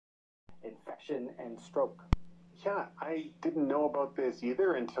infection and stroke. Yeah, I didn't know about this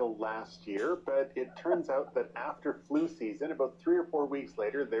either until last year, but it turns out that after flu season, about 3 or 4 weeks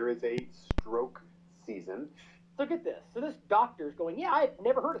later, there is a stroke season. So get this. So this doctor's going, yeah, I've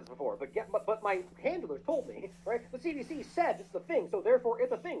never heard of this before, but my handlers told me, right? The CDC said it's the thing, so therefore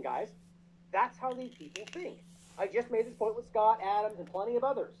it's a thing, guys. That's how these people think. I just made this point with Scott Adams and plenty of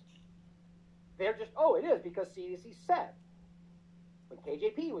others. They're just, oh, it is because CDC said. When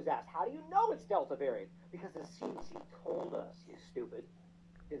KJP was asked, how do you know it's Delta variant? Because the CDC told us, you stupid.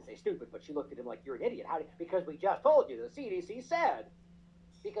 Didn't say stupid, but she looked at him like, you're an idiot. Because we just told you, the CDC said.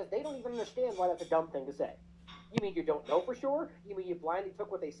 Because they don't even understand why that's a dumb thing to say. You mean you don't know for sure? You mean you blindly took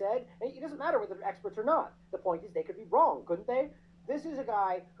what they said? And it doesn't matter whether they're experts or not. The point is they could be wrong, couldn't they? This is a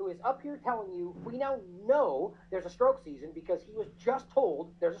guy who is up here telling you, we now know there's a stroke season because he was just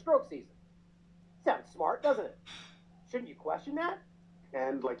told there's a stroke season. Sounds smart, doesn't it? Shouldn't you question that?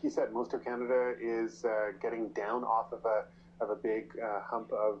 And like you said, most of Canada is getting down off of a big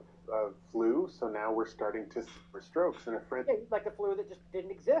hump of flu, so now we're starting to see more strokes. And a friend, yeah, like the flu that just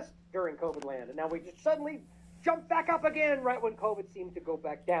didn't exist during COVID land, and now we just suddenly jump back up again right when COVID seemed to go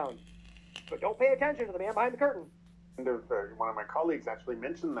back down. But don't pay attention to the man behind the curtain. One of my colleagues actually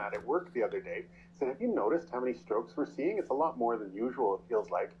mentioned that at work the other day. Said, have you noticed how many strokes we're seeing? It's a lot more than usual, it feels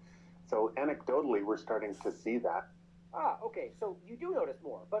like. So anecdotally, we're starting to see that. Ah, okay, so you do notice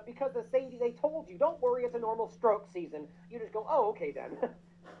more, but because they told you, don't worry, it's a normal stroke season, you just go, oh, okay then.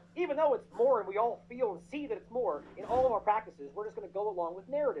 Even though it's more and we all feel and see that it's more, in all of our practices, we're just going to go along with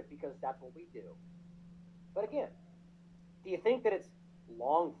narrative because that's what we do. But again, do you think that it's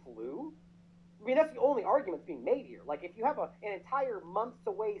long flu? I mean, that's the only argument being made here. Like, if you have an entire months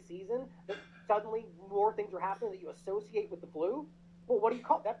away season that suddenly more things are happening that you associate with the flu, well, what do you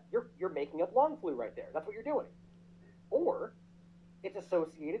call that? You're making up long flu right there. That's what you're doing. Or it's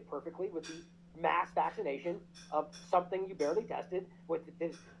associated perfectly with the mass vaccination of something you barely tested, with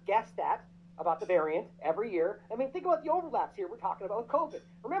this guess stat about the variant every year. I mean, think about the overlaps here we're talking about with COVID.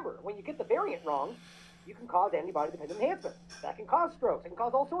 Remember, when you get the variant wrong, you can cause antibody-dependent enhancement. That can cause strokes. It can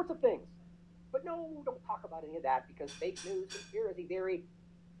cause all sorts of things. But no, don't talk about any of that because fake news, conspiracy theory.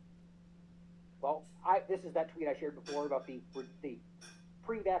 Well, this is that tweet I shared before about the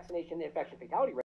pre-vaccination infection fatality rate.